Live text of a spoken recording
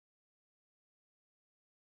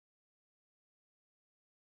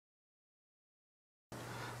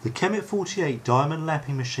The Kemet 48 diamond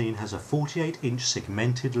lapping machine has a 48-inch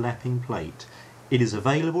segmented lapping plate. It is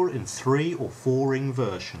available in 3 or 4 ring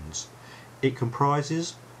versions. It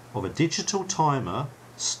comprises of a digital timer,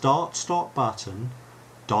 start-stop button,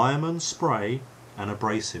 diamond spray and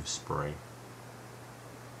abrasive spray.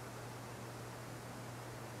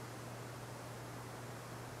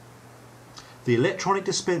 The electronic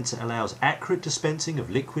dispenser allows accurate dispensing of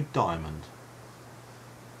liquid diamond.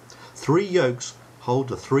 3 yokes hold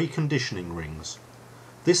the 3 conditioning rings.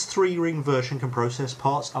 This 3-ring version can process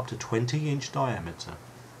parts up to 20-inch diameter.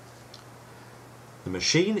 The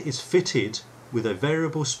machine is fitted with a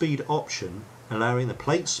variable speed option, allowing the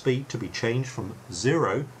plate speed to be changed from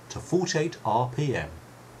 0 to 48 RPM.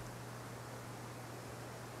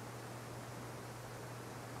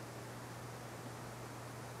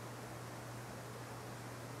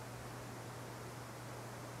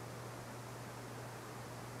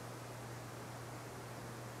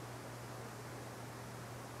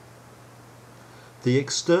 The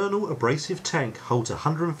external abrasive tank holds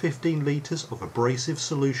 115 litres of abrasive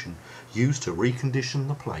solution used to recondition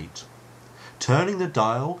the plate. Turning the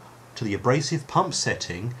dial to the abrasive pump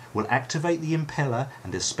setting will activate the impeller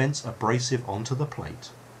and dispense abrasive onto the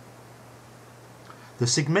plate. The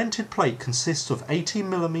segmented plate consists of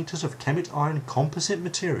 18mm of Kemet iron composite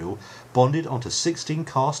material bonded onto 16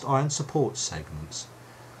 cast iron support segments.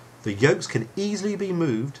 The yokes can easily be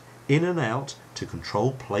moved in and out to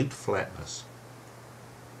control plate flatness.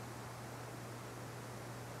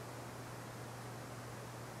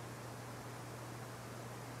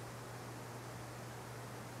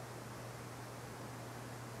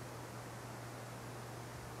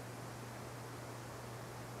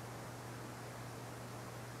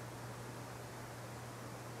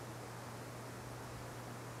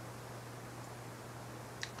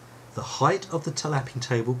 The height of the lapping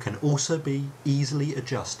table can also be easily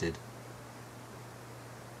adjusted.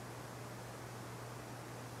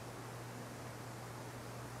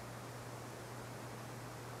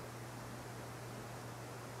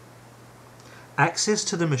 Access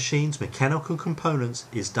to the machine's mechanical components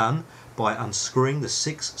is done by unscrewing the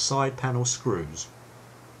 6 side panel screws.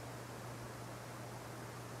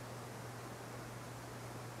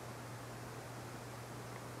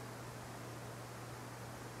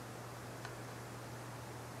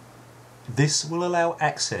 This will allow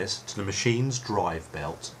access to the machine's drive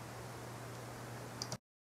belt.